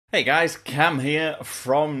Hey guys, Cam here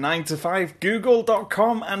from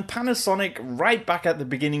 9to5Google.com, and Panasonic, right back at the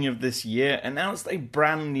beginning of this year, announced a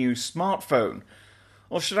brand new smartphone.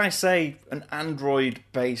 Or should I say, an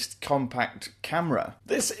Android-based compact camera.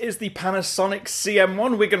 This is the Panasonic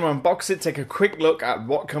CM1. We're going to unbox it, take a quick look at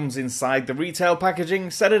what comes inside the retail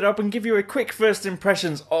packaging, set it up and give you a quick first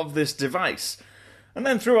impressions of this device. And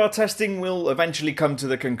then through our testing, we'll eventually come to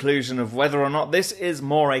the conclusion of whether or not this is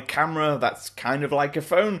more a camera that's kind of like a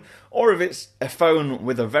phone, or if it's a phone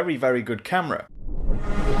with a very, very good camera.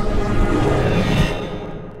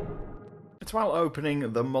 It's while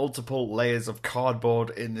opening the multiple layers of cardboard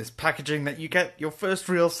in this packaging that you get your first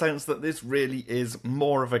real sense that this really is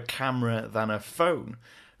more of a camera than a phone.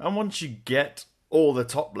 And once you get all the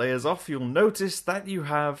top layers off, you'll notice that you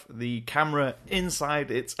have the camera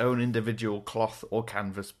inside its own individual cloth or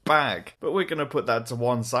canvas bag. But we're going to put that to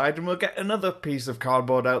one side and we'll get another piece of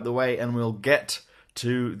cardboard out the way and we'll get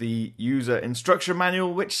to the user instruction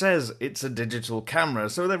manual, which says it's a digital camera,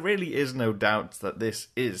 so there really is no doubt that this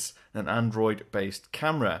is an Android-based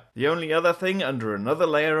camera. The only other thing under another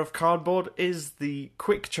layer of cardboard is the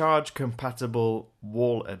Quick-Charge compatible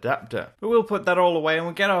wall adapter. But we'll put that all away and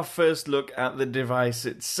we'll get our first look at the device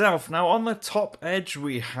itself. Now on the top edge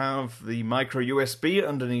we have the micro USB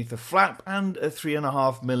underneath the flap and a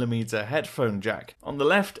 3.5mm headphone jack. On the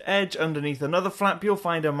left edge underneath another flap you'll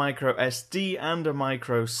find a micro SD and a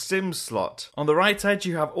micro SIM slot. On the right edge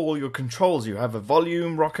you have all your controls. You have a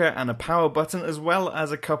volume rocker and a power button, as well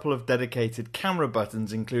as a couple of dedicated camera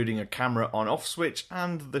buttons, including a camera on-off switch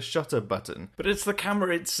and the shutter button. But it's the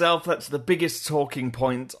camera itself that's the biggest talking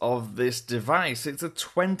point of this device. It's a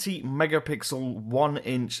 20 megapixel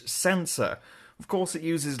 1-inch sensor. Of course it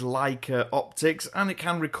uses Leica optics and it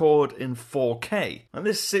can record in 4K. And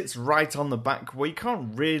this sits right on the back where you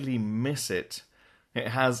can't really miss it. It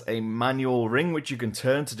has a manual ring which you can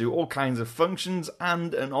turn to do all kinds of functions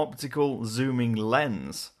and an optical zooming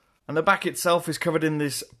lens. And the back itself is covered in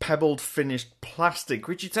this pebbled finished plastic,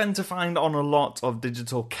 which you tend to find on a lot of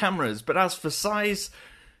digital cameras. But as for size,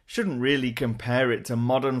 shouldn't really compare it to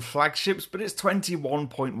modern flagships, but it's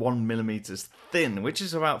 21.1mm thin, which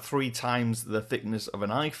is about 3 times the thickness of an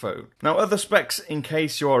iPhone. Now other specs, in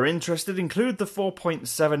case you are interested, include the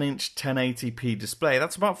 4.7-inch 1080p display.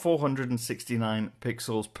 That's about 469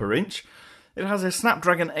 pixels per inch. It has a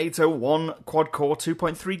Snapdragon 801 quad-core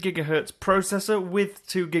 2.3 GHz processor with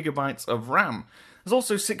 2 GB of RAM. There's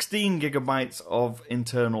also 16 GB of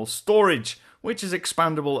internal storage, which is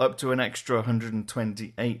expandable up to an extra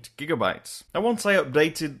 128 GB. Now once I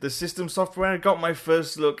updated the system software, I got my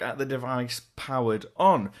first look at the device powered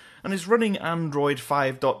on, and it's running Android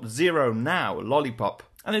 5.0 now, Lollipop.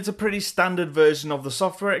 And it's a pretty standard version of the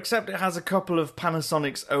software, except it has a couple of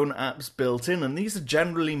Panasonic's own apps built in, and these are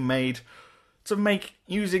generally made to make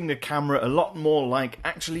using the camera a lot more like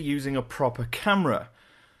actually using a proper camera.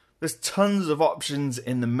 There's tons of options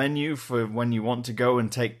in the menu for when you want to go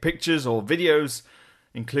and take pictures or videos,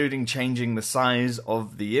 including changing the size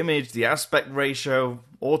of the image, the aspect ratio,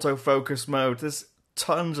 autofocus mode. There's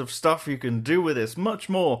tons of stuff you can do with this, much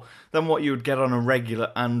more than what you would get on a regular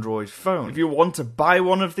Android phone. If you want to buy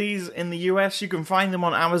one of these in the US, you can find them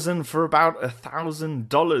on Amazon for about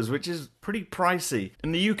 $1,000, which is pretty pricey.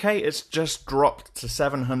 In the UK, it's just dropped to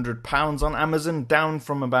 £700 on Amazon, down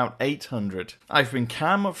from about $800. I've been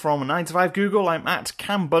Cam from 9to5Google. I'm at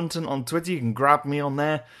Cam Bunton on Twitter. You can grab me on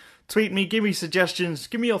there. Tweet me, give me suggestions,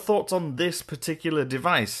 give me your thoughts on this particular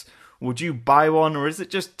device. Would you buy one, or is it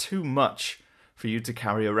just too much for you to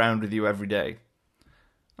carry around with you every day?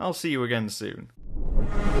 I'll see you again soon.